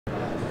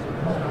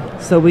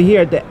So we're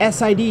here at the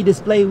SID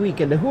Display Week,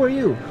 and who are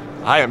you?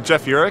 Hi, I'm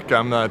Jeff Yurek.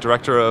 I'm the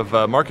Director of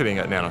Marketing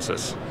at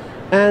Nanosys.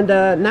 And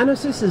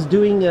Nanosys is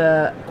doing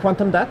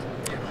quantum dot?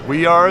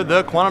 We are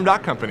the quantum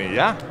dot company,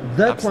 yeah.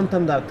 The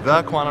quantum dot?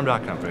 The quantum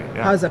dot company,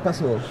 yeah. How is that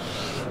possible?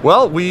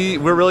 Well,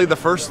 we're really the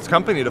first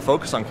company to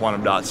focus on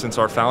quantum dots since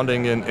our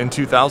founding in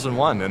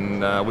 2001,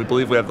 and we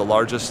believe we have the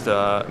largest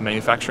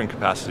manufacturing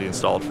capacity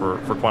installed for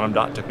quantum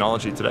dot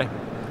technology today.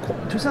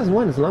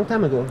 2001 is a long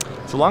time ago.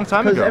 It's a long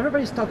time ago. Because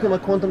everybody's talking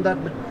about quantum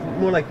dot, but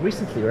more like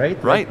recently, right?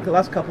 Right. Like the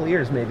last couple of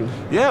years, maybe.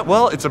 Yeah,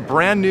 well, it's a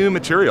brand new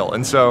material,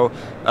 and so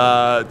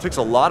it takes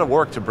a lot of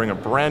work to bring a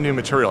brand new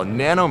material, a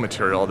nano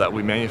material that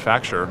we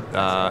manufacture,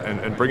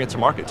 and bring it to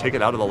market, take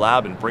it out of the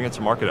lab and bring it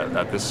to market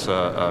at this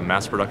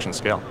mass production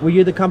scale. Were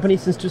you the company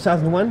since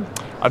 2001?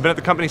 I've been at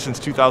the company since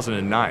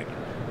 2009.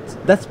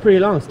 That's pretty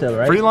long still,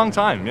 right? Pretty long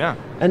time, yeah.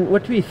 And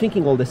what were you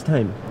thinking all this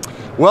time?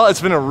 Well,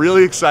 it's been a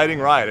really exciting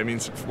ride. I mean,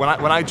 when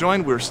I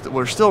joined,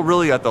 we're still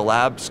really at the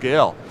lab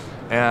scale,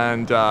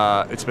 and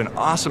it's been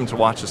awesome to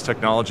watch this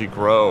technology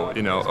grow,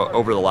 you know,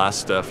 over the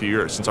last few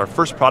years. Since our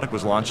first product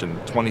was launched in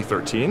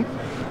 2013, you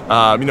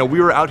know,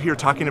 we were out here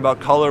talking about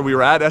color. We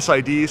were at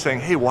SID saying,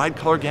 "Hey, wide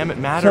color gamut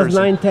matters."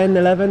 2009, 10,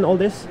 11, all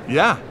this.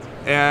 Yeah.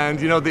 And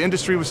you know, the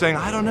industry was saying,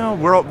 I don't know,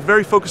 we're all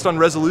very focused on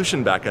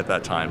resolution back at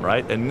that time,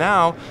 right? And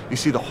now you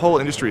see the whole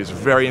industry is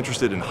very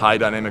interested in high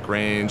dynamic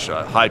range,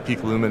 high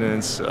peak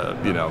luminance,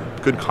 you know,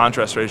 good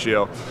contrast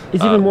ratio,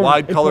 it's even more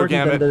wide color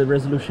gamut. Than the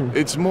resolution.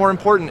 It's more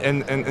important,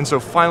 and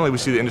so finally we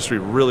see the industry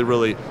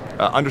really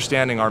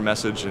understanding our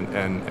message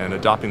and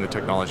adopting the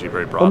technology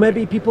very broadly. Or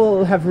maybe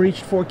people have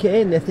reached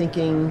 4K and they're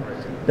thinking,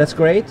 that's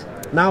great,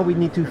 now we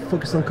need to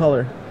focus on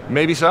color.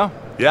 Maybe so,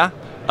 yeah.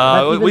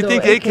 We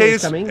think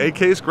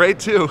 8K is great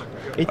too.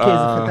 8K is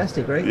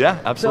fantastic, right? Yeah,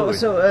 absolutely.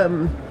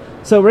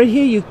 So right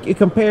here you're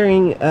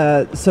comparing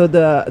so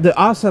the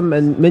awesome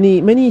and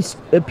many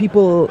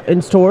people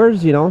in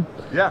stores, you know,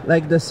 yeah,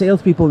 like the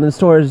salespeople in the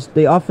stores,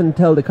 they often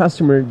tell the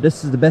customer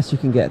this is the best you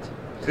can get.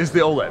 Is the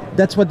OLED.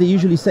 That's what they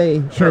usually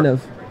say, sure. Kind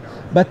of.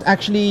 But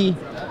actually,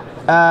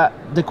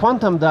 the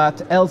quantum dot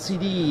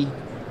LCD.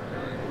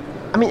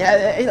 I mean,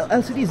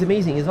 LCD is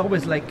amazing. It's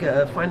always like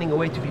finding a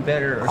way to be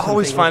better. Or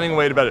always something. Finding a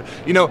way to better.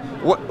 You know,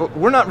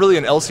 we're not really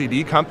an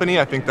LCD company.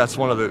 I think that's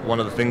one of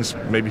the things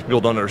maybe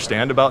people don't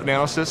understand about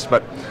Nanosys.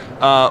 But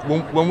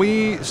when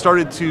we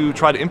started to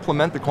try to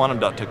implement the quantum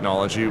dot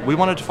technology, we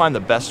wanted to find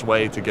the best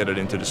way to get it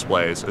into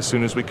displays as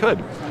soon as we could.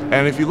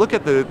 And if you look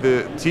at the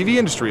TV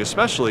industry,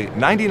 especially,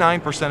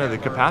 99% of the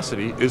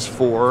capacity is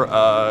for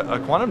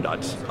quantum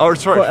dots. Or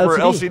sorry, for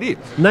LCD.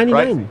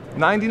 99.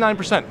 Right?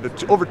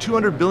 99%. Over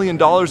 $200 billion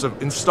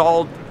of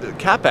installed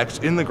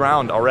capex in the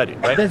ground already,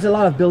 right? There's a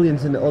lot of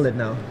billions in the OLED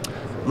now.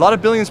 A lot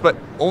of billions, but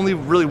only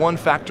really one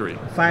factory.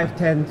 5,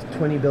 10,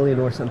 20 billion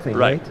or something,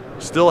 right?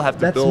 Still have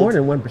to build. That's more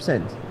than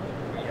 1%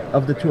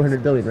 of the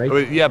 200 billion,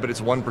 right? Yeah, but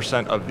it's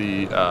 1% of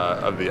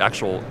the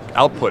actual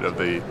output of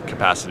the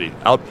capacity.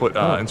 Output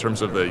in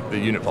terms of the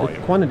unit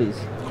volume. Quantities.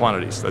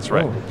 Quantities, that's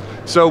right.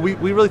 So we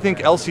really think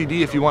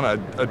LCD, if you want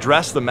to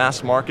address the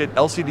mass market,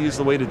 LCD is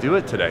the way to do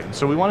it today.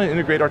 So we want to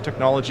integrate our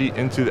technology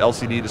into the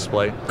LCD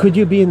display. Could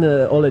you be in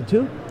the OLED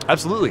too?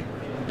 Absolutely,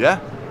 yeah.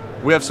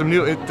 We have some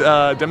new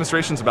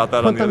demonstrations about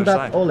that on the other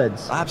side.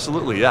 OLEDs.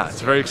 Absolutely, yeah.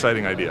 It's a very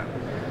exciting idea.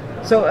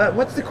 So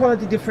what's the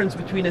quality difference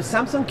between a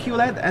Samsung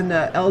QLED and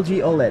a LG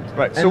OLED?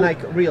 Right. And so like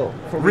real.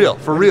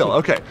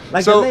 Okay.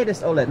 Like so, the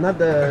latest OLED, not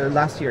the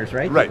last year's,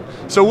 right? Right.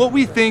 So what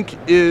we think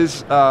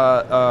is,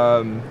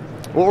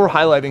 what we're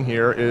highlighting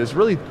here is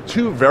really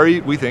two very,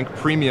 we think,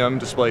 premium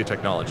display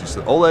technologies.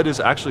 The OLED is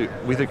actually,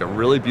 we think, a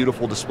really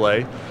beautiful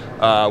display.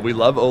 We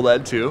love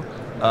OLED too.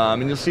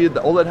 And you'll see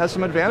the OLED has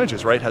some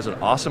advantages, right? It has an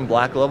awesome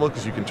black level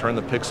because you can turn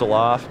the pixel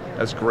off. It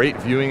has great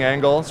viewing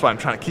angle. That's why I'm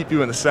trying to keep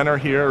you in the center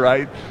here,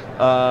 right?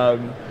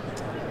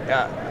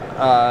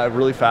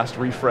 Really fast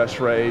refresh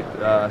rate,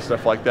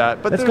 stuff like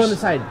that. But let's go on the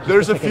side.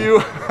 There's a few.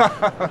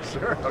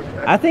 Sure.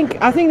 Okay. I think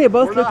they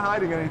both We're look. Not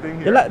hiding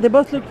anything here. They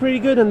both look pretty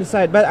good on the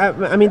side, but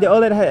I mean the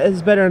OLED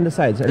is better on the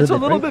sides. It's a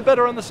little bit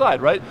better on the side,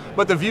 right?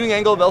 But the viewing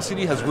angle of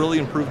LCD has really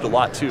improved a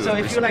lot too. So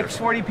if you're like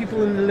 40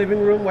 people in the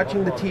living room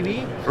watching the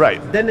TV, right,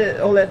 then the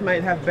OLED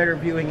might have better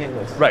viewing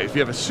angles. Right. If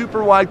you have a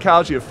super wide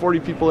couch, you have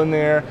 40 people in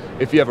there.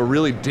 If you have a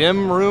really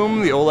dim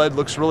room, the OLED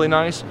looks really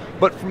nice.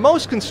 But for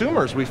most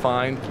consumers, we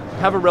find,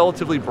 have a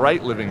relatively bright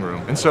living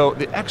room. And so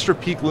the extra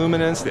peak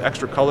luminance, the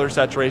extra color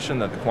saturation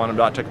that the quantum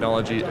dot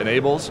technology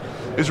enables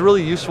is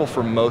really useful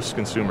for most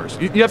consumers.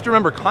 You have to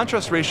remember,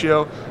 contrast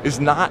ratio is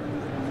not,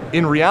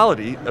 in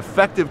reality,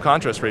 effective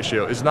contrast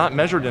ratio is not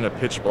measured in a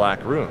pitch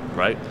black room,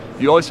 right?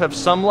 You always have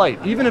some light,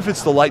 even if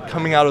it's the light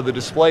coming out of the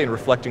display and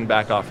reflecting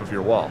back off of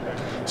your wall.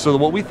 So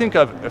what we think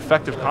of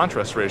effective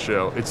contrast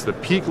ratio, it's the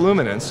peak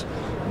luminance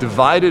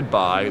divided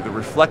by the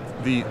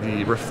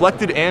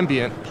reflected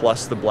ambient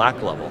plus the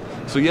black level.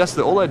 So yes,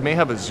 the OLED may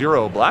have a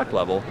 0 black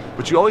level,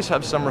 but you always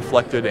have some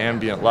reflected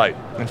ambient light.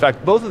 In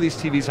fact, both of these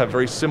TVs have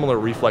very similar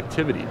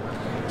reflectivity.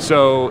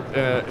 So,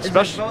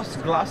 especially... Is it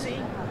both glossy?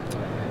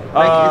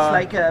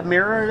 Like it's like a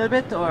mirror a little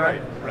bit, or?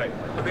 Right. Right.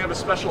 But they have a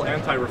special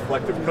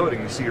anti-reflective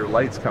coating. You see your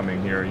lights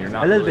coming here, and you're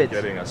not A little really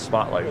bit. getting a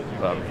spotlight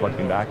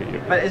reflecting back at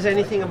you. But is there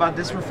anything about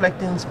this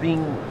reflectance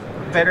being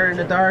better in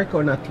the dark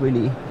or not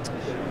really?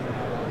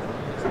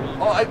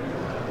 Well,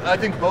 I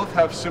think both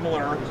have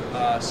similar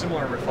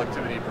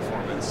reflectivity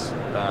performance.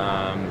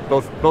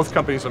 Both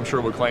companies, I'm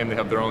sure, will claim they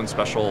have their own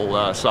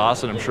special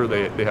sauce, and I'm sure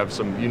they have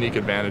some unique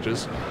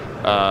advantages.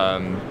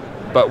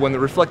 But when the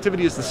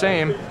reflectivity is the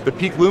same, the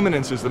peak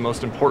luminance is the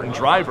most important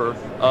driver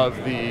of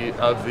the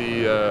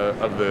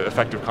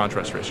effective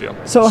contrast ratio.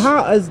 So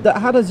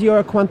how does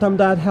your quantum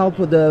dot help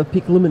with the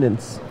peak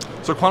luminance?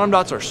 So quantum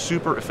dots are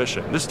super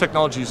efficient. This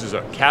technology uses a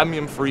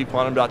cadmium-free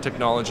quantum dot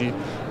technology.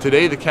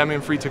 Today, the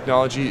cadmium-free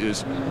technology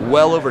is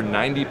well over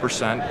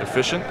 90%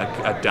 efficient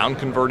at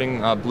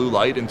down-converting blue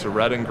light into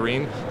red and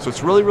green. So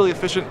it's really, really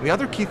efficient. The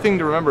other key thing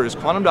to remember is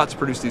quantum dots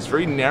produce these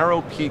very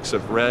narrow peaks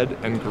of red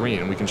and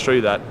green. And we can show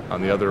you that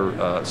on the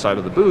other side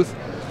of the booth.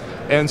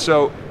 And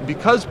so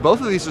because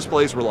both of these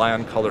displays rely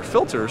on color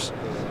filters,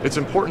 it's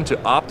important to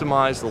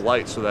optimize the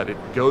light so that it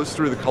goes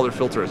through the color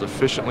filter as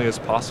efficiently as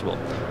possible.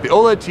 The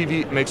OLED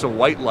TV makes a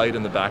white light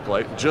in the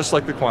backlight, just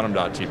like the quantum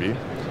dot TV.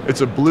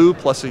 It's a blue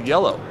plus a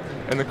yellow.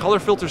 And the color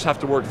filters have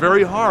to work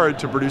very hard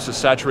to produce a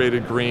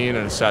saturated green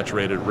and a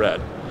saturated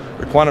red.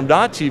 The quantum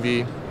dot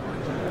TV,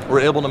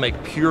 we're able to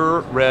make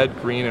pure red,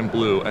 green, and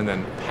blue, and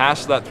then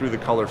pass that through the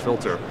color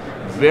filter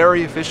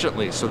very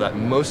efficiently so that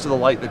most of the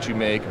light that you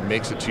make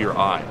makes it to your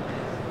eye.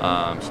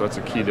 So that's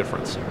a key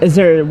difference. Is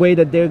there a way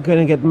that they're going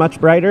to get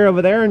much brighter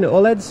over there in the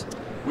OLEDs?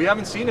 We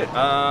haven't seen it.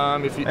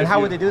 And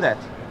how would they do that?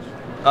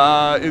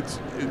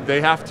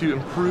 They have to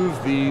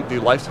improve the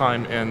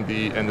lifetime and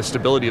the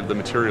stability of the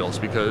materials,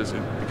 because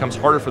it becomes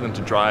harder for them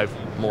to drive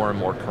more and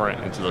more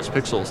current into those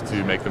pixels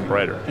to make them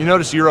brighter. You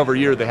notice year over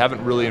year they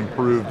haven't really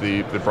improved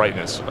the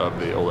brightness of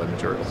the OLED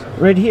materials.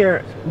 Right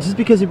here, just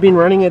because you've been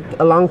running it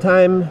a long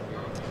time,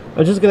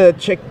 I'm just gonna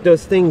check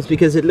those things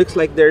because it looks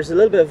like there's a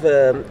little bit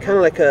of kind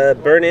of like a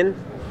burn-in.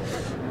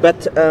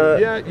 But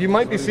yeah, you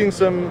might be seeing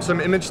some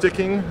image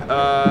sticking.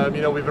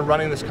 You know, we've been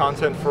running this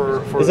content for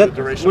the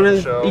duration of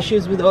the show. Is that one of the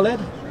issues with OLED?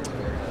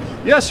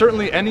 Yeah,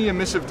 certainly any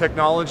emissive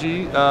technology,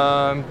 you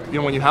know,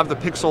 when you have the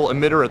pixel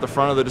emitter at the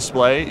front of the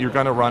display, you're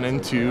going to run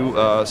into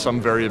some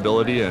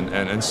variability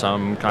and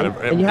some kind of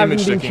and you haven't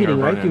image been sticking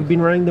cheating, or right? burn-in. You've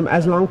been running them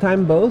as long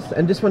time both,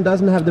 and this one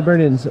doesn't have the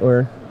burn-ins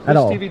or at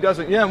all. This TV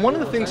doesn't. Yeah, and one of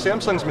the things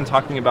Samsung's been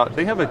talking about,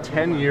 they have a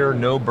 10-year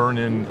no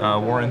burn-in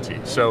warranty.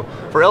 So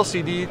for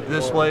LCD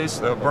displays,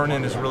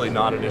 burn-in is really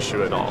not an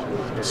issue at all.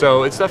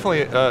 So it's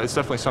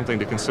definitely something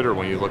to consider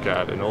when you look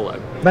at an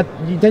OLED. But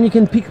then you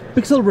can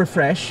pixel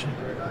refresh.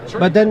 Sure.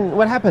 But then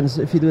what happens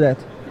if you do that?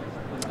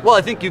 Well,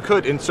 I think you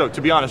could, and so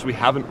to be honest, we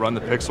haven't run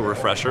the pixel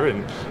refresher,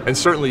 and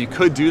certainly you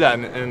could do that,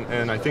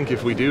 and I think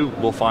if we do,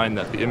 we'll find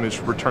that the image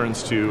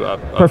returns to a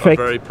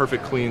very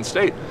perfect, clean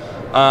state.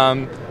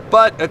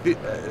 But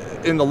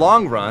in the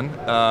long run,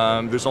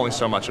 there's only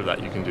so much of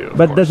that you can do.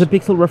 But does the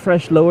pixel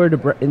refresh lower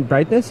the in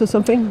brightness or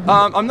something?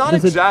 I'm not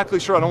exactly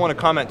sure. I don't want to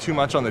comment too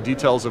much on the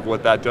details of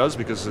what that does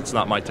because it's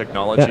not my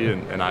technology,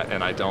 and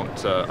I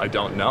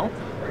don't know.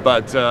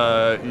 But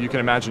you can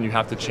imagine you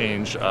have to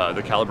change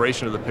the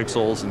calibration of the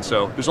pixels, and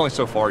so there's only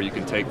so far you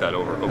can take that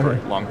over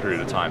a long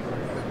period of time.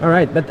 All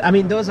right, but I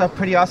mean, those are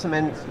pretty awesome,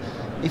 and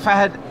if I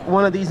had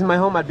one of these in my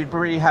home, I'd be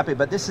pretty happy.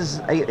 But this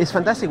is it's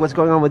fantastic what's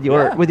going on with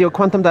your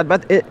quantum dot.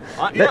 But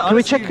can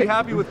we check? You'd be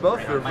happy with both.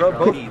 They're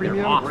both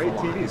premium, great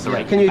TVs.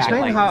 Yeah. Can you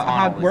explain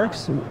how it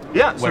works?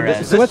 Yeah.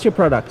 So what's your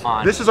product?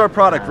 This is our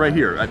product right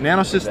here at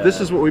Nanosys.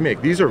 This is what we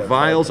make. These are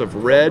vials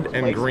of red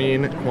and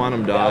green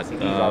quantum dot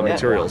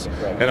materials.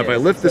 And if I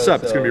lift this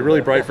up, it's going to be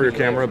really bright for your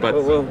camera. But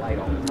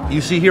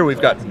you see here,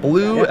 we've got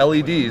blue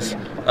LEDs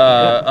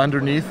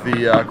underneath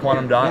the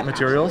quantum dot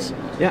materials.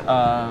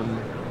 Yeah.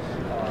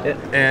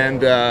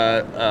 And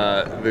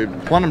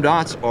the quantum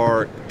dots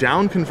are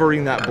down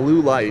converting that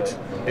blue light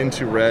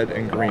into red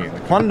and green. The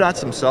quantum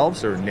dots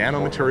themselves are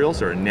nanomaterials.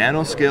 They're a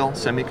nanoscale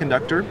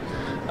semiconductor.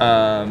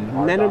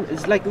 Nano,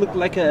 it's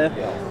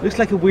looks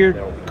like a weird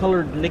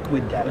colored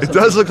liquid. It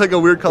does look like a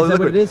weird colored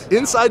liquid. What it is?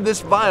 Inside this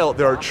vial,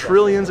 there are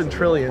trillions and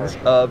trillions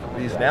of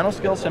these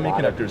nanoscale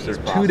semiconductors. They're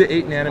 2 to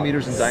 8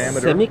 nanometers in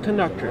diameter.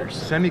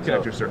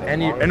 Semiconductors. They're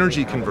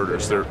energy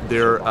converters.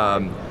 They're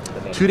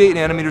 2 to 8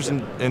 nanometers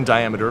in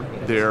diameter.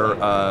 They're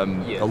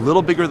a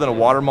little bigger than a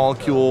water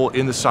molecule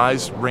in the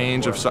size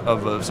range of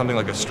something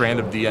like a strand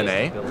of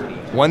DNA.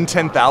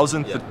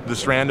 1/10,000th the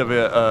strand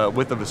of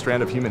width of a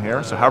strand of human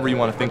hair. So however you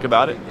want to think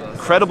about it,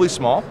 incredibly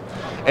small.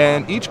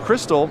 And each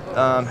crystal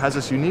has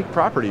this unique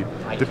property.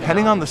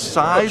 Depending on the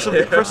size of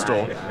the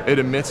crystal, it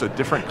emits a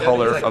different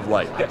color of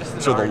light.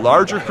 So the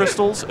larger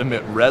crystals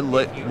emit red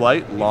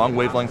light, long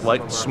wavelength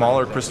light.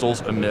 Smaller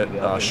crystals emit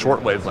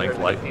short wavelength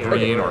light,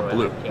 green or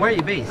blue. Where are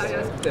you based?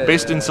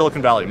 Based in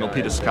Silicon Valley,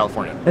 Milpitas,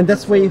 California. And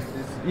that's where you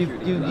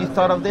you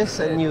thought of this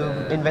and you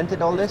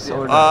invented all this,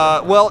 or?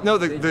 Well, no.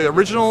 The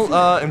original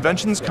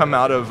inventions come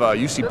out of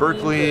UC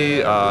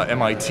Berkeley,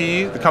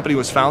 MIT. The company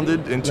was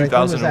founded in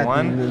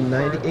 2001. In the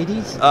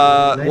 80s?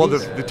 Well,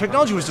 the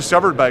technology was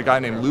discovered by a guy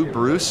named Lou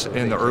Bruce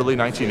in the early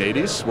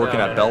 1980s, working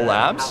at Bell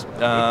Labs.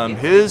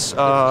 His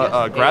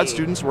grad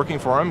students working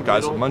for him,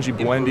 guys like Munji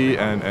Buendi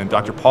and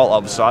Dr. Paul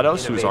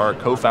Alvasados, who's our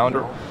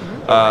co-founder.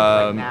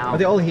 Are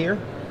they all here?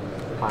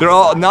 They're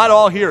all not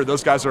all here.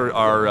 Those guys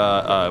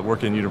are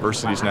working in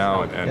universities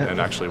now and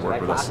actually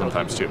work with us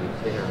sometimes too.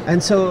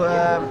 And so,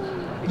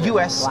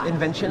 U.S.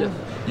 invention.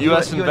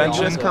 U.S.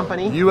 invention. US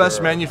company. U.S.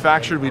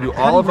 manufactured. We do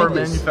all of our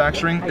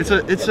manufacturing. It's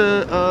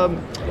a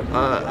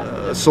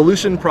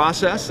solution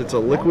process. It's a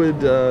liquid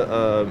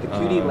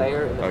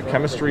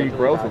chemistry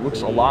growth. It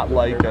looks a lot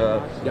like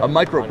a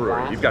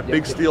microbrewery. You've got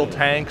big steel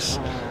tanks,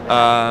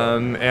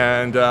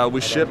 and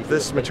we ship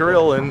this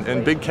material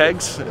in big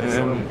kegs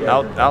and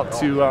out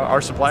to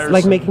our suppliers.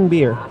 Like making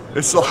beer.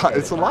 It's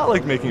a lot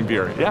like making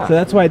beer. Yeah. So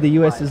that's why the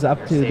U.S. is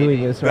up to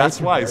doing this, right? That's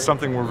why it's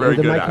something we're very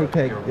good at.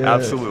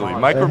 Absolutely.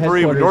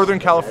 Microbrewery, Northern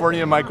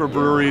California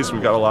microbreweries.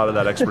 We've got a lot of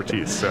that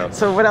expertise.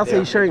 So what else are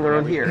you showing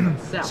around here?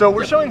 So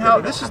we're showing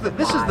how these are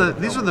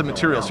the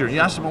materials here. You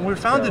asked when we were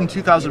founded in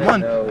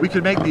 2001, we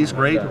could make these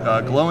great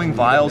glowing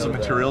vials of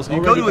materials. And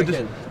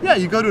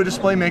you go to a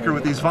display maker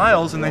with these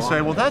vials, and they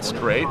say, well, that's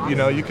great. You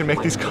know, you can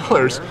make these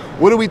colors.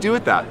 What do we do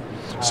with that?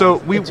 So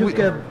we took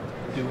a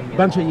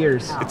bunch of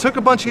years. It took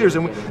a bunch of years,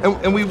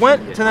 and we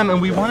went to them and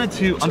we wanted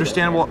to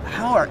understand, well,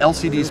 how are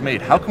LCDs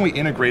made? How can we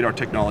integrate our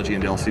technology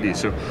into LCDs?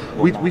 So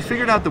we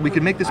figured out that we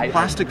could make this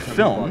plastic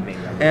film,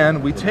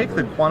 and we take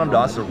the quantum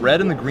dots, the red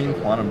and the green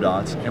quantum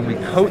dots, and we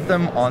coat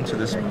them onto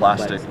this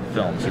plastic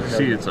film. So you can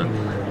see it's a...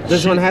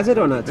 This one has it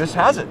or not? This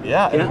has it,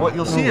 yeah. And what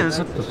you'll see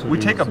is we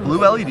take a blue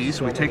LED,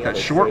 so we take that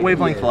short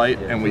wavelength light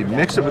and we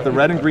mix it with the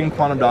red and green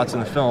quantum dots in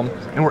the film,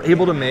 and we're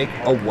able to make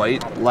a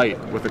white light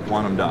with the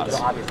quantum dots.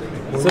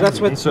 So that's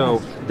what. So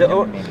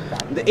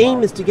the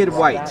aim is to get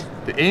white.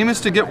 The aim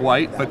is to get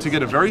white, but to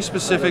get a very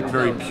specific,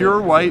 very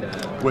pure white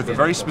with a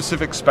very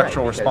specific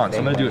spectral response.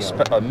 I'm going to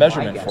do a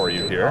measurement for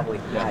you here,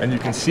 and you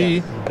can see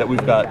that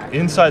we've got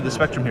inside the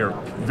spectrum here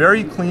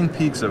very clean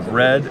peaks of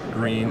red,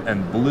 green,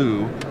 and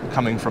blue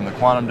coming from the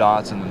quantum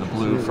dots, and then the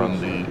blue from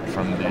the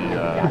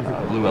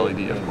blue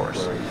LED, of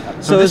course.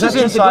 So this is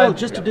inside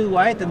just to do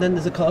white, and then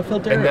there's a color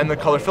filter. And then the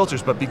color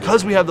filters, but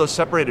because we have those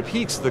separated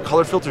peaks, the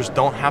color filters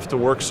don't have to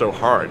work so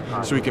hard.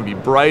 So we can be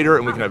brighter,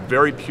 and we can have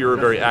very pure,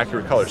 very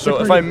accurate colors.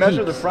 So if I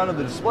measure the front of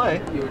the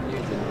display,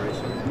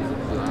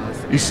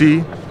 you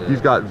see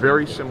you've got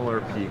very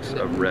similar peaks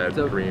of red,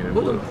 green, and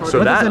blue. So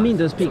what does that mean,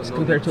 those peaks,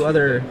 compared to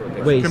other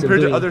ways of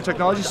doing? To other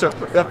technologies? So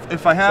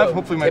if I have,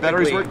 hopefully my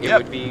batteries work.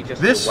 Yep.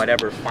 This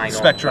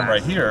spectrum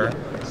right here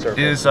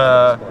is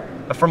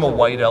from a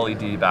white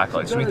LED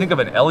backlight. So when you think of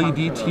an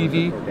LED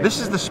TV, this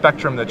is the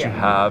spectrum that you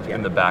have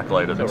in the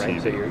backlight of the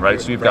TV,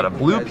 right? So you've got a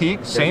blue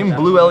peak, same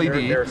blue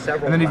LED,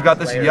 and then you've got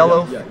this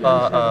yellow,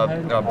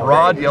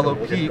 broad yellow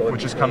peak,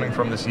 which is coming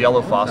from this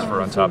yellow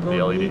phosphor on top of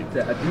the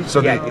LED. So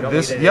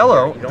this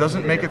yellow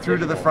doesn't make it through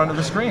to the front of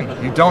the screen.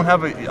 You don't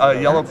have a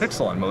yellow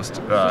pixel on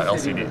most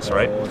LCDs,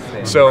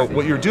 right? So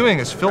what you're doing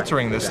is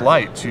filtering this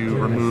light to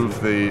remove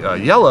the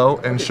yellow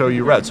and show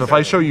you red. So if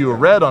I show you a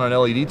red on an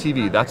LED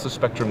TV, that's the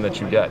spectrum that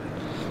you get.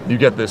 You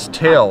get this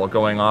tail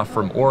going off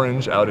from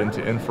orange out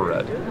into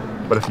infrared.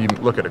 But if you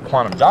look at a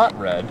quantum dot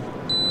red,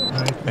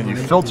 and you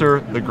filter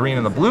the green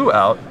and the blue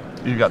out,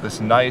 you've got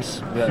this nice,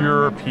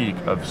 pure peak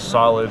of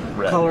solid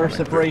red. Color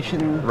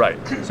separation. Right.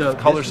 So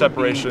color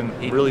separation,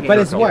 really pure. But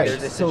it's colors.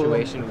 white, so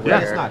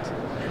yeah, it's not.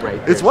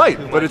 It's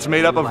white, but it's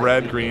made up of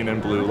red, green,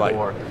 and blue light.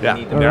 Yeah,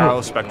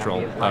 narrow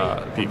spectral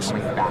peaks.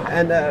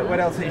 And what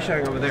else are you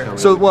showing over there?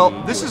 So, well,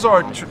 this is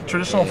our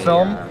traditional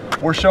film.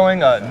 We're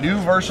showing a new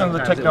version of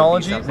the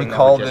technology. We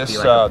call this,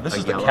 this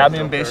is the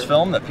cadmium-based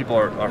film that people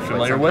are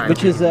familiar with.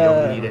 Which is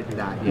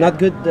not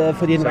good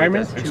for the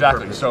environment?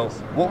 Exactly. So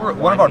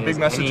one of our big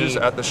messages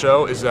at the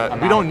show is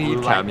that we don't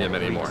need cadmium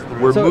anymore.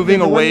 We're moving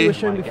away. The one you were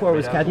showing before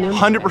was cadmium?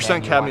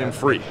 100% cadmium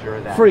free.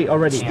 Free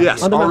already?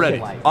 Yes, already.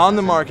 On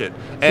the market.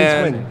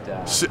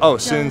 Since when?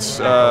 Since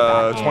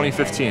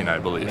 2015, I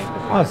believe.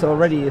 Oh, so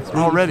already it's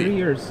really 3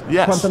 years.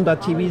 Yes.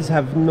 Quantum.TVs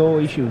have no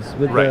issues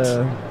with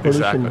the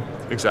pollution.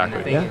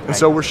 Exactly. Yeah? And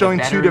so we're showing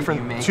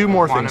two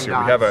more things here.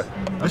 We have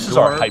this is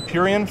our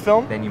Hyperion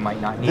film.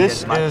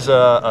 This is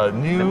a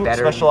new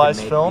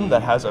specialized film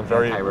that has a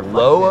very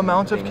low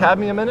amount of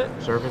cadmium in it,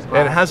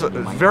 and it has a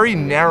very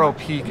narrow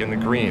peak in the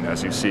green,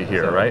 as you see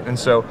here, right? And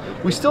so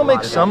we still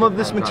make some of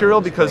this material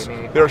because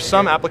there are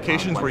some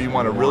applications where you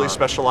want a really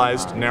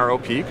specialized narrow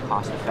peak.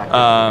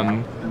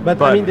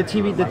 But I mean, the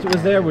TV that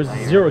was there was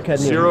zero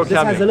cadmium. Zero this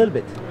cadmium. has a little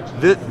bit.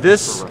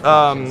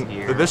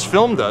 This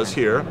film does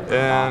here,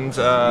 and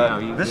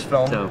this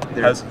film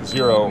has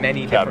zero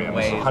cadmium.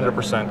 It's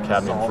 100%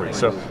 cadmium free.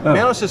 So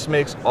Nanosys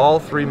makes all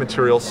three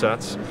material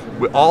sets.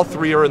 All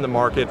three are in the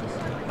market,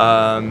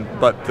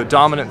 but the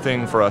dominant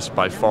thing for us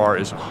by far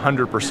is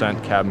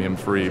 100% cadmium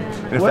free.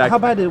 In fact,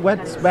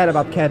 what's bad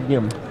about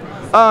cadmium?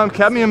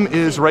 Cadmium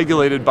is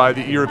regulated by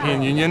the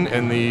European Union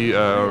and the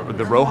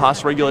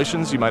RoHS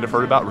regulations you might have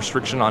heard about,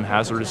 restriction on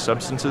hazardous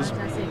substances.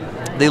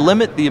 They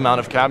limit the amount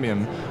of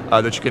cadmium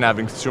that you can have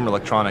in consumer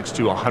electronics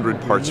to 100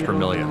 parts per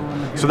million.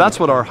 So that's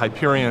what our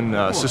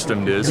Hyperion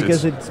system is.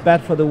 Because it's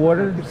bad for the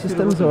water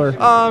systems, or?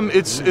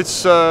 It's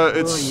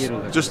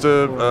just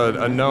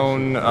a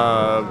known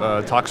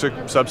toxic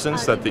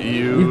substance that the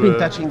EU. You've been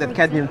touching that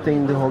cadmium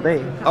thing the whole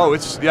day. Oh,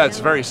 it's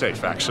very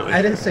safe actually.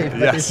 It is safe,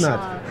 but yes. it's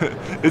not.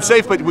 It's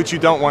safe, but what you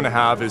don't want to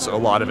have is a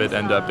lot of it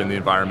end up in the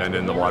environment,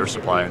 in the water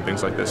supply, and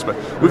things like this. But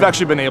we've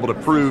actually been able to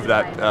prove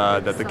that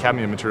that the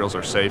cadmium materials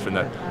are safe and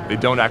that they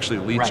don't actually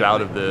leach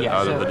out of the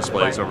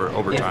displays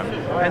over time.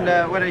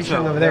 And what are you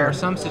showing over there? There are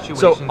some situations.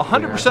 So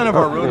 100% of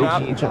our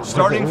roadmap,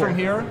 starting from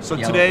here. So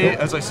today,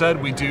 as I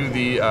said, we do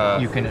the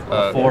you can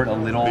afford a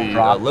little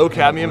drop. Low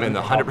cadmium and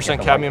the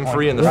 100% cadmium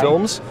free in the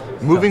films.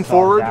 Moving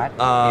forward,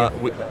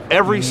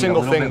 every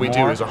single thing we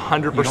do is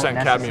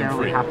 100% cadmium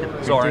free.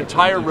 So our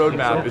entire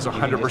roadmap is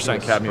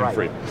 100% cadmium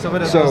free. So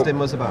what are those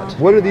demos about?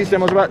 What are these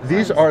demos about?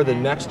 These are the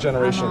next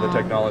generation of the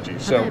technology.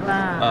 So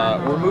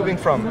we're moving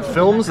from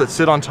films that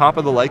sit on top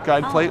of the light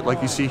guide plate,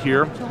 like you see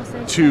here,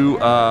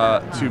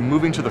 to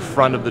moving to the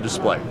front of the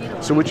display.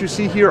 So what you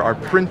see here are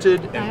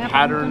printed and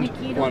patterned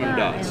quantum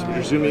dots.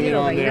 You're zooming in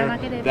on there.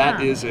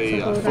 That is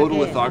a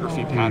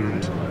photolithography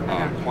patterned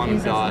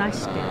quantum dot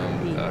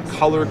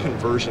color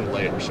conversion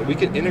layer. So we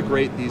can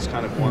integrate these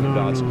kind of quantum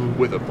dots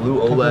with a blue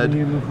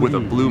OLED, with a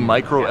blue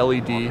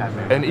micro-LED,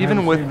 and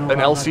even with an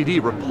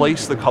LCD,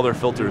 replace the color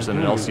filters in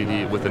an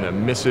LCD with an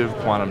emissive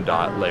quantum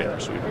dot layer.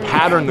 So we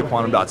pattern the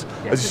quantum dots.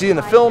 As you see in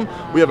the film,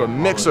 we have a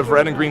mix of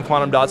red and green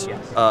quantum dots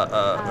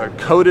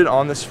coded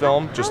on this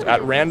film just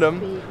at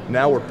random.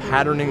 Now we're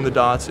patterning the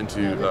dots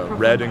into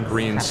red and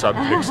green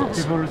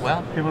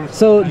subpixels.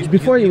 So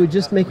before you were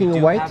just making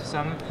a white,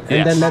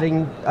 and then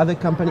letting other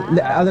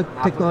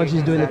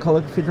technologies doing the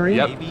color filtering.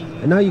 Yep.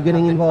 And now you're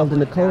getting involved in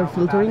the color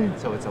filtering.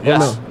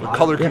 Yes, with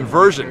color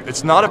conversion.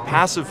 It's not a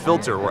passive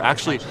filter. We're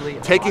actually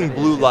taking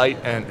blue light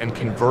and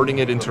converting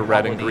it into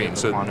red and green.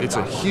 So it's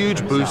a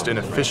huge boost in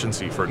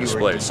efficiency for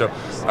displays. So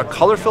a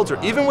color filter,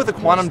 even with a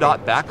quantum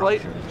dot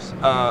backlight,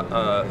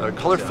 a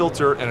color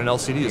filter and an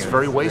LCD is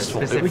very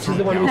wasteful. Which is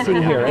the one we're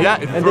seeing here, right?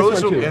 Yeah, it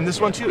throws away, and this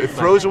one too. It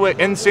throws away,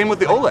 and same with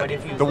the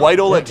OLED. The white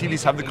OLED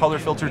TVs have the color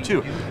filter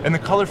too, and the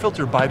color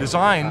filter by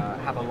design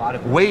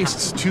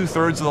wastes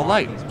 2/3 of the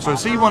light. So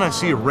say you want to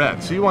see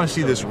red, so you want to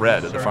see this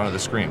red at the front of the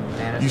screen.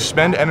 You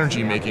spend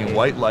energy making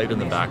white light in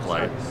the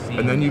backlight,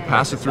 and then you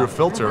pass it through a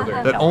filter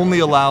that only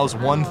allows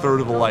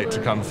 1/3 of the light to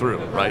come through,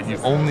 right? You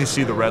only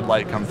see the red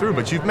light come through,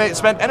 but you've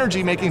spent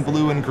energy making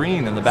blue and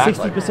green in the backlight.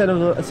 60% of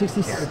the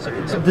 60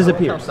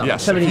 disappears.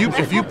 Yes,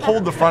 if you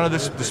pulled the front of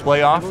this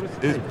display off,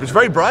 it's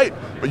very bright,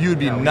 but you would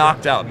be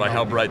knocked out by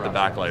how bright the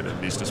backlight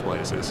of these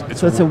displays is.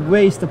 So it's a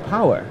waste of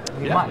power.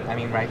 Yeah. I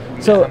mean, right?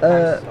 So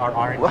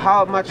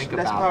how much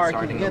less power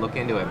can you get? Look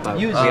into it, but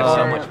Use we have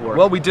so much work.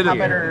 Well, we did it.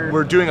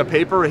 We're doing a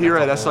paper here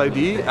at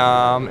SID,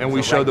 and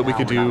we showed that we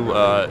could do,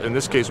 in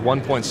this case,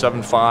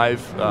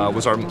 1.75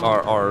 was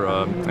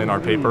in our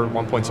paper,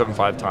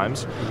 1.75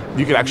 times.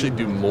 You could actually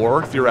do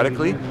more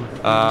theoretically,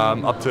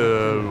 up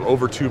to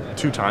over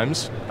two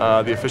times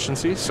the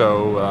efficiency.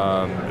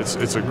 So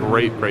it's a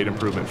great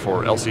improvement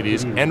for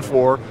LCDs and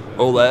for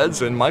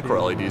OLEDs and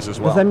micro-LEDs as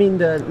well. Does that mean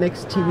the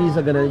next TVs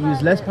are going to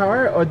use less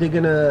power, or they're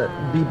going to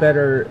be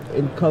better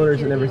in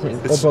colors and everything,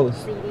 or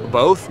both?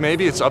 Both,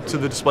 maybe. It's up to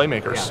the display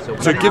makers.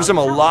 So it gives them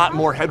a lot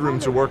more headroom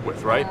to work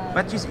with, right?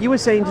 But you were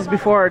saying just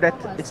before that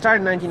it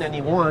started in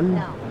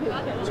 1991,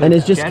 and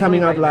it's just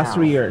coming out the last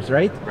 3 years,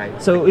 right?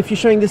 So if you're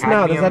showing this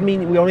now, does that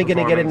mean we're only going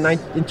to get it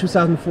in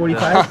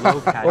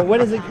 2045? Or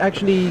when is it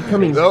actually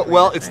coming? No,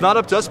 well, it's not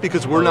up to us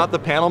because we're not the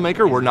panel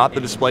maker, we're not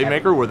the display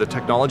maker, we're the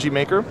technology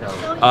maker.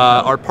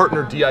 Our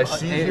partner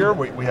DIC here,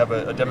 we have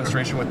a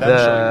demonstration with them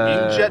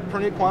showing inkjet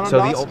printed quantum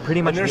dots.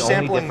 Pretty much and they're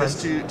sampling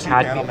this to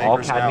panel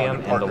makers now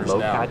and partners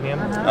now.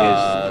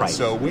 Is price.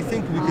 So we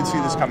think we could see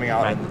this coming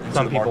out into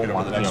Some the market people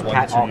over the want, next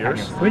 1 to 2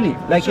 years. Really?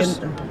 Like in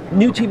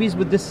new TVs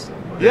with this?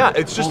 Yeah,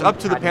 it's just up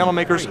to the panel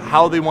makers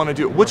how they want to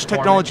do it. Which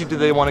technology do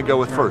they want to go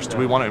with first? Do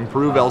we want to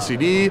improve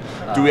LCD?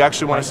 Do we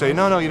actually want to say,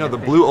 no, you know, the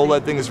blue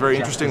OLED thing is very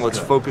interesting, let's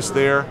focus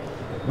there?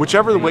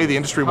 Whichever the way the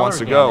industry wants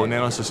to go,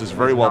 Nanosys is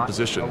very well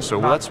positioned. So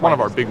that's one of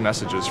our big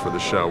messages for the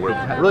show. We're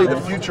really the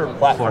future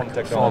platform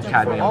technology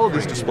for all of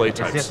these display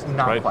types.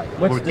 Right?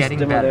 What's this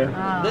demo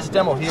there? This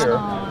demo here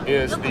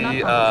is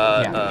the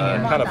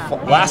kind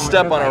of last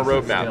step on our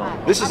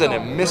roadmap. This is an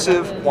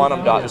emissive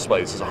quantum dot display.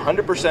 This is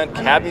 100%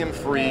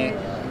 cadmium-free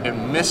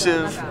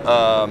emissive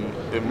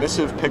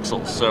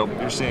pixels. So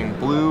you're seeing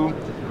blue,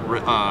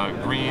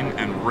 green,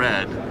 and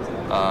red.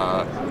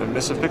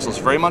 Emissive pixels,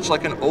 very much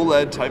like an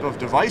OLED type of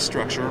device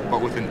structure,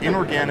 but with an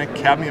inorganic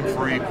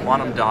cadmium-free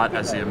quantum dot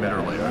as the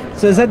emitter layer.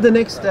 So is that the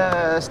next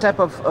step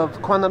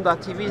of quantum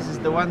dot TVs? Is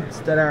the ones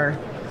that are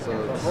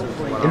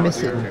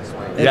emissive?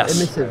 Yes.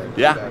 Emissive.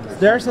 Yeah.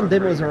 There are some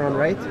demos around,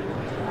 right?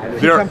 A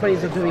few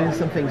companies are doing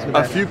some things with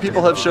that. A few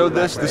people have showed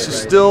this. This is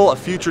still a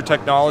future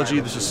technology.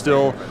 This is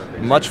still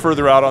much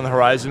further out on the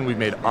horizon. We've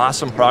made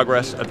awesome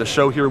progress. At the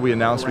show here, we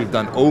announced we've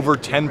done over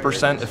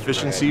 10%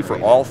 efficiency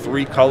for all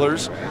 3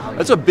 colors.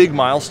 That's a big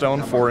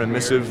milestone for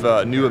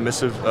emissive, new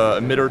emissive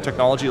emitter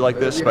technology like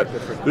this, but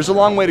there's a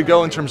long way to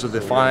go in terms of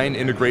the fine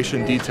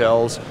integration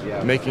details,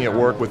 making it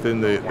work within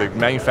the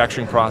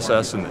manufacturing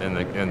process and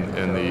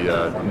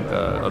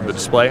of the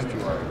display.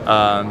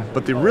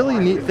 But the really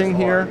neat thing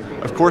here,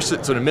 of course,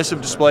 it's an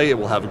emissive display. It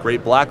will have a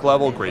great black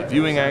level, great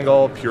viewing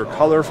angle, pure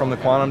color from the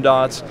quantum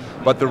dots.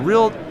 But the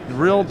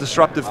real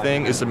disruptive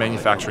thing is the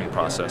manufacturing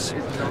process.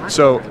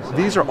 So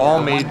these are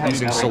all made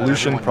using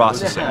solution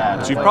processing.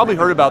 So you've probably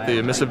heard about the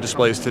emissive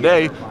displays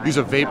today. Use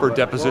a vapor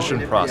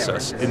deposition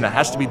process, and that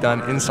has to be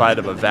done inside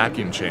of a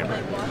vacuum chamber.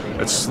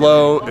 It's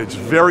slow, it's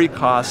very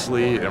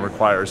costly, and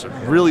requires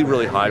really,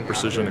 really high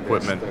precision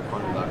equipment.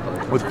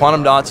 With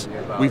quantum dots,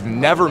 we've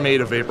never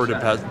made a vapor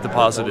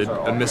deposited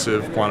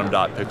emissive quantum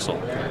dot pixel.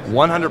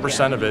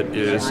 100% of it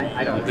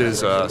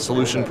is a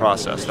solution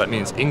process. That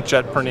means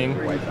inkjet printing,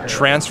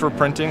 transfer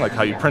printing, like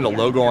how you print a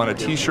logo on a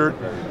t-shirt,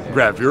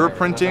 gravure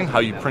printing, how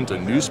you print a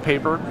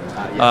newspaper.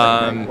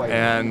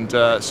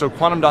 So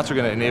quantum dots are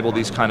going to enable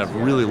these kind of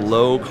really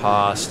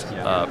low-cost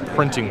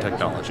printing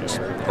technologies.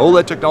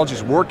 OLED technology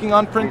is working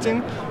on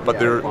printing, but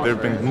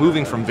they've been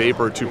moving from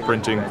vapor to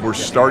printing. We're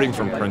starting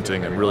from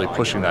printing and really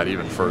pushing that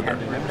even further.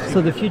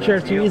 So the future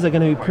TVs are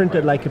going to be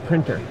printed like a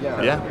printer.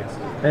 Yeah.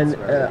 And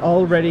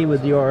already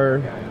with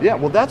your... Yeah,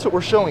 well that's what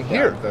we're showing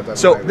here.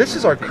 So this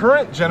is our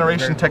current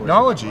generation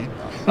technology.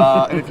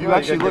 And if you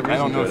actually look, I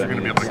don't know if you're going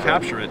to be able to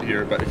capture it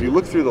here, but if you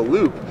look through the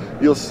loop,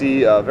 you'll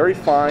see very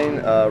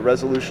fine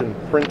resolution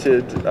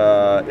printed,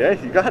 yeah,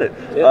 you got it,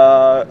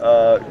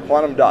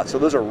 quantum dots. So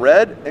those are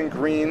red and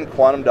green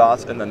quantum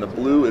dots, and then the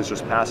blue is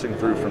just passing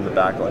through from the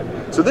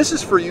backlight. So this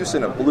is for use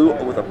in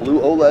with a blue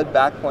OLED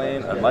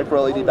backplane, a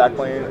micro-LED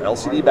backplane,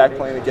 LCD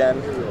backplane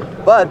again.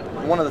 But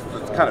one of the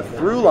kind of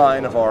through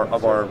line of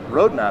our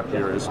roadmap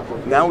here is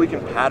now we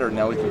can pattern,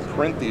 now we can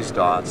print these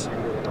dots.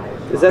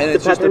 Is that and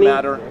it's just a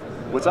matter.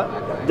 What's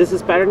that? This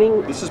is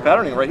patterning? This is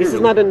patterning right here. This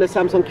is not in the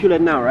Samsung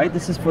QLED now, right?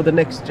 This is for the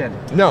next gen.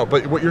 No,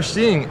 but what you're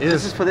seeing is...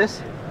 This is for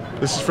this?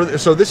 This is for...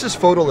 So this is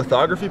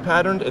photolithography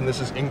patterned, and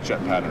this is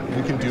inkjet patterned.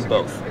 You can do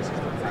both.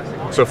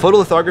 So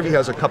photolithography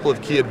has a couple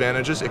of key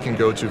advantages. It can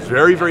go to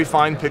very, very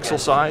fine pixel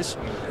size,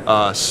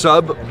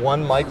 sub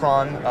 1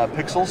 micron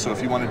pixels. So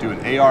if you want to do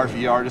an AR,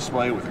 VR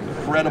display with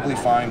incredibly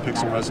fine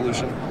pixel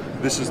resolution,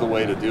 this is the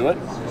way to do it.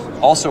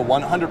 Also,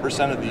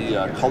 100% of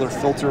the color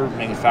filter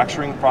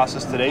manufacturing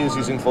process today is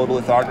using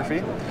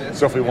photolithography.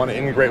 So if we want to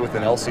integrate with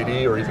an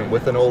LCD or even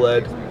with an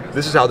OLED,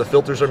 this is how the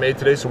filters are made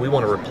today. So we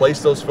want to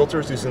replace those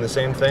filters using the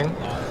same thing.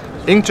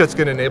 Inkjet's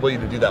going to enable you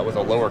to do that with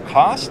a lower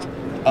cost,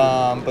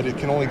 but it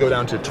can only go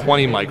down to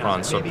 20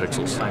 micron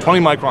subpixels. 20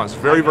 microns,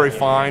 very, very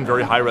fine,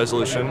 very high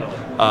resolution,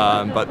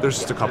 but there's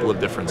just a couple of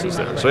differences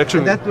there. So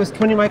actually, that was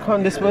 20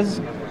 micron, this was?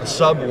 A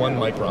sub 1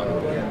 micron,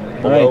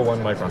 below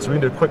 1 micron. So we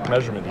can do a quick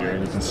measurement here,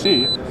 and you can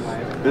see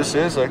this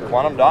is a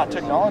quantum dot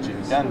technology.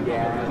 Again,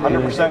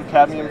 100%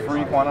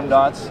 cadmium-free quantum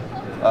dots,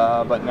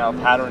 but now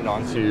patterned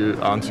onto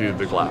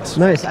the glass.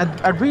 Nice.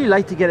 I'd really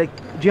like to get a...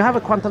 Do you have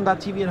a quantum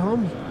dot TV at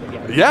home?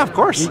 Yeah, of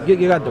course.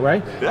 You got it,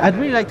 right? Yeah. I'd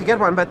really like to get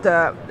one, but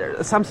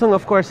Samsung,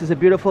 of course, is a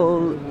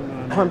beautiful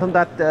quantum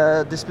dot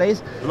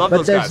displays.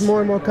 But there's more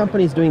and more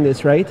companies doing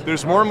this, right?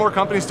 There's more and more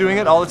companies doing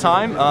it all the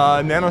time.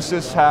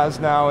 Nanosys has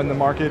now in the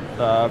market,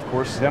 of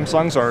course,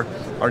 Samsung's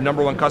our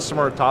number one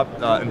customer, top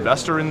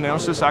investor in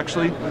Nanosys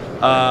actually.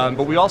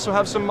 But we also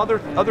have some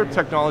other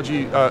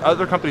technology,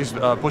 other companies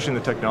pushing the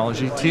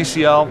technology.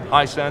 TCL,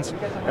 Hisense,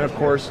 and of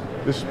course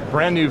this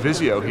brand new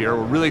Vizio here.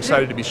 We're really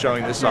excited to be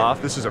showing this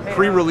off. This is a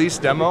pre-release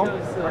demo.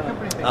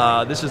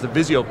 This is the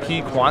Vizio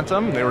P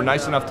Quantum. They were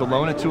nice enough to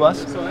loan it to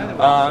us.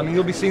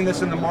 You'll be seeing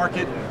this in the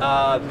market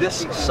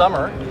this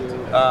summer.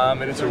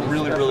 And it's a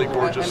really, really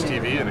gorgeous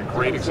TV and a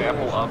great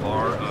example of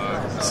our...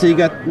 So you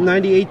got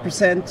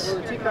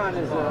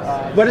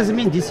 98%. What does it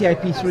mean,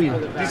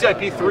 DCI-P3?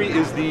 DCI-P3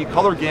 is the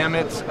color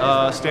gamut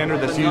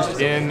standard that's used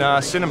in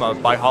cinema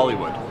by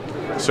Hollywood.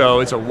 So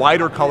it's a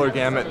wider color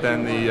gamut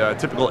than the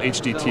typical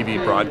HD TV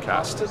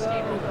broadcast.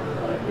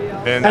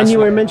 And you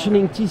were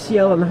mentioning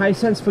TCL and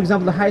Hisense. For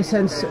example, the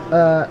Hisense,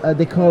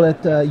 they call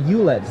it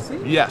ULED.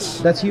 Yes.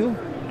 That's you?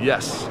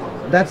 Yes.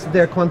 That's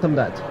their quantum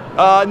dot.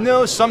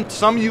 No, some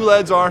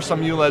ULEDs are,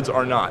 some ULEDs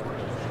are not.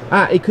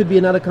 It could be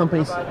another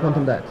company's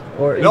quantum dot.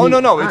 Or no,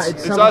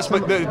 it's us,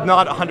 but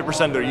not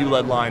 100% their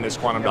ULED line is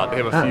quantum dot. They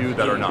have a few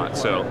that are not.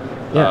 So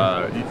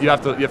you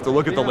have to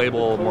look at the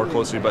label more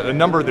closely. But a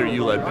number of their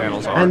ULED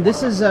panels are. And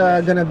this is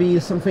going to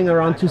be something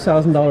around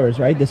 $2,000,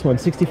 right? This one,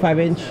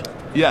 65-inch.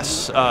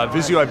 Yes,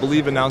 Vizio, I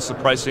believe, announced the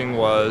pricing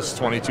was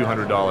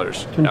 $2,200.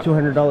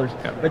 $2,200.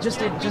 Yeah. But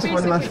just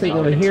one last thing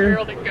over here.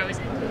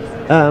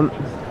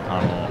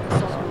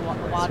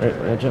 Sorry,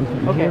 jump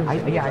in here.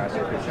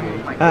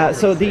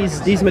 So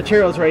these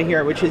materials right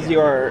here, which is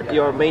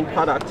your main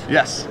product.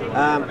 Yes.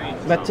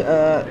 But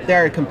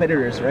there are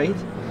competitors, right?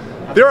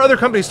 There are other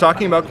companies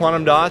talking about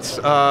quantum dots.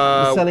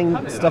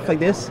 Selling stuff like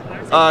this?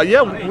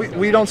 Yeah,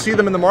 we don't see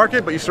them in the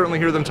market, but you certainly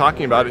hear them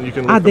talking about it, and you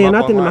can look them up they are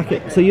not online. in the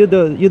market. So you're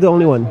the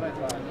only one.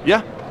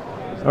 Yeah.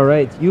 All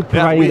right. You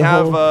providing we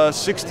have whole...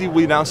 60.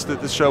 We announced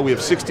at the show we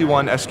have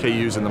 61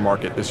 SKUs in the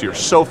market this year.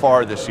 So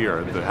far this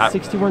year.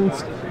 61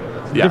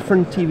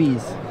 different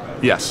TVs.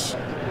 Yes.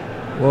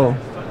 Whoa.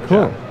 Cool.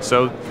 Yeah.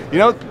 So, you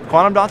know,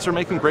 quantum dots are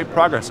making great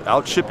progress,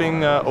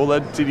 outshipping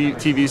OLED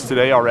TVs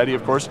today already,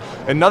 of course.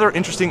 Another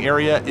interesting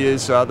area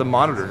is the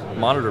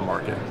monitor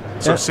market.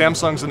 So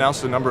Samsung's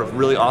announced a number of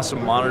really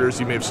awesome monitors.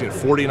 You may have seen a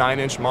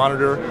 49-inch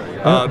monitor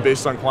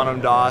based on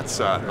quantum dots.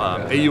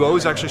 AUO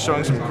is actually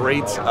showing some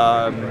great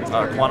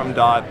quantum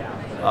dot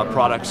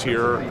products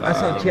here. I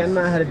saw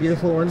Tianma had a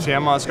beautiful one.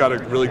 Tianma's got a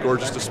really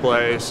gorgeous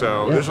display.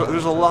 So there's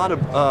a lot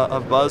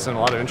of buzz and a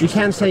lot of interest.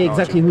 You can't in say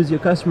technology. exactly who's your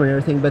customer and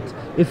everything, but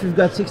if you've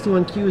got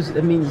 61 Qs,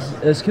 that means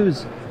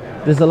SKUs.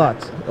 There's a lot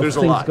of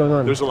things going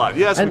on. There's a lot.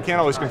 Yes, we can't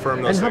always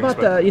confirm those things. And how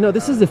things, about, you know,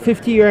 this is the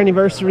 50-year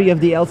anniversary of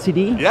the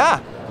LCD. Yeah.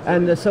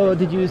 And so,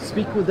 did you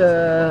speak with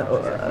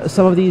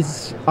some of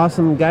these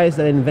awesome guys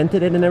that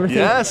invented it and everything?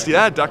 Yes,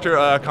 yeah. Dr.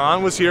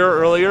 Khan was here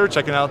earlier,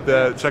 checking out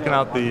the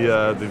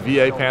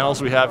VA panels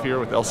we have here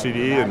with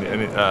LCD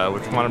and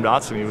with quantum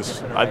dots, and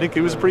I think he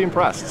was pretty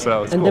impressed.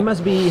 So it's and cool. they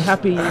must be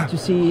happy to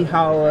see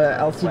how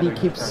LCD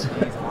keeps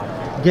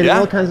getting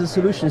all kinds of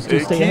solutions to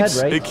stay ahead,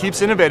 right? It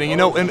keeps innovating, you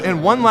know.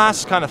 And one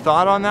last kind of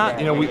thought on that,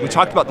 you know, we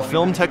talked about the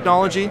film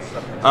technology,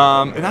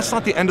 and that's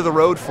not the end of the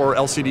road for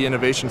LCD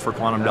innovation for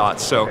quantum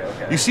dots. So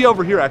you see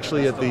over here,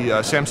 actually, at the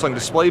Samsung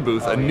display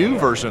booth, a new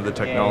version of the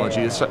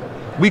technology.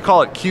 We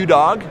call it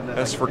QDOG.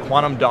 That's for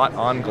quantum dot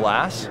on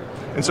glass.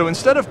 And so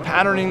instead of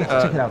patterning,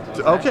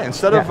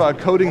 instead of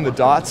coating the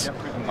dots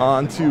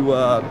onto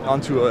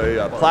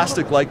a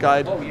plastic light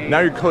guide, now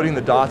you're coating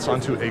the dots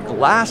onto a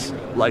glass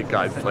light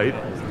guide plate.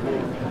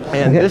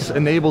 And this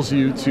enables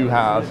you to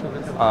have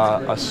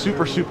a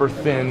super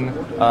thin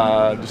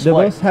display. They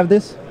both have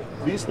this?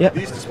 These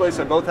displays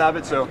both have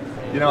it. So,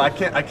 you know, I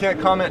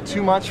can't comment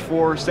too much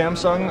for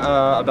Samsung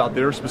about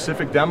their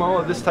specific demo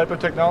of this type of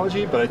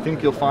technology, but I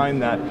think you'll find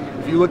that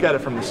if you look at it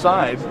from the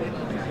side,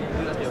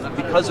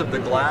 because of the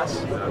glass,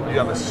 you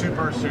have a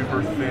super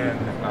thin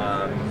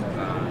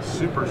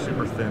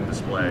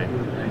display.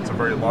 It's a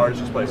very large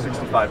display,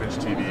 65-inch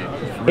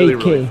TV, really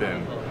 8K. really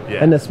thin.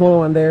 Yeah. And the small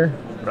one there.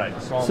 Right,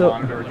 small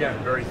monitor,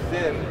 again, very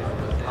thin,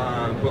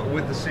 but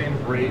with the same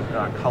great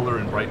color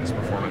and brightness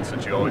performance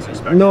that you always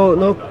expect. No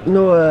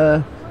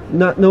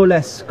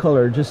less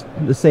color, just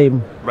the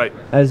same. Right.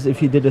 As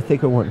if you did a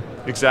thicker one.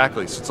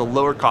 Exactly. So it's a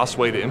lower cost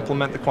way to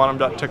implement the quantum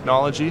dot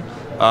technology,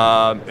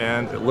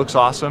 and it looks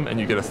awesome, and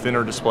you get a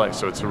thinner display.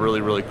 So it's a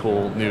really, really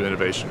cool new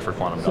innovation for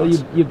quantum dots.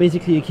 So you're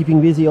basically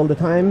keeping busy all the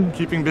time?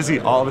 Keeping busy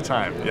all the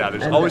time. Yeah,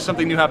 there's always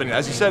something new happening.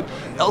 As you said,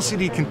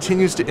 LCD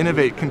continues to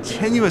innovate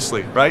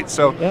continuously, right?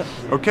 So,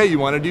 okay, you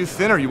want to do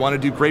thinner, you want to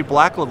do great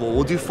black level,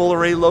 we'll do full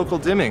array local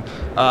dimming,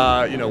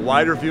 you know,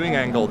 wider viewing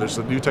angle. There's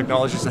some new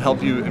technologies to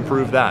help you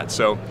improve that.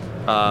 So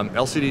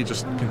LCD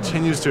just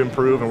continues to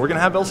improve, and we're going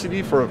to have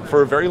LCD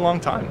for a very long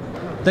time.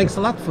 Thanks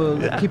a lot for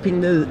keeping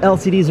the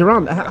LCDs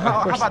around.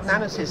 How about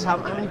Nanosys? How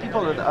many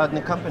people are in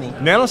the company?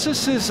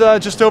 Nanosys is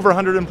just over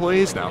 100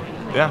 employees now.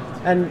 Yeah.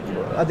 And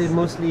are they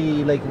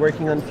mostly like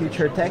working on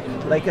future tech,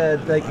 like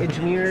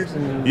engineers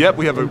and? Yep,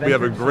 we have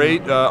a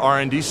great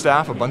R&D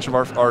staff. A bunch of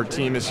our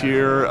team is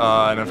here,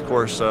 and of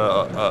course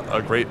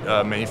a great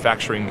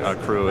manufacturing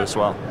crew as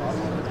well.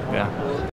 Yeah.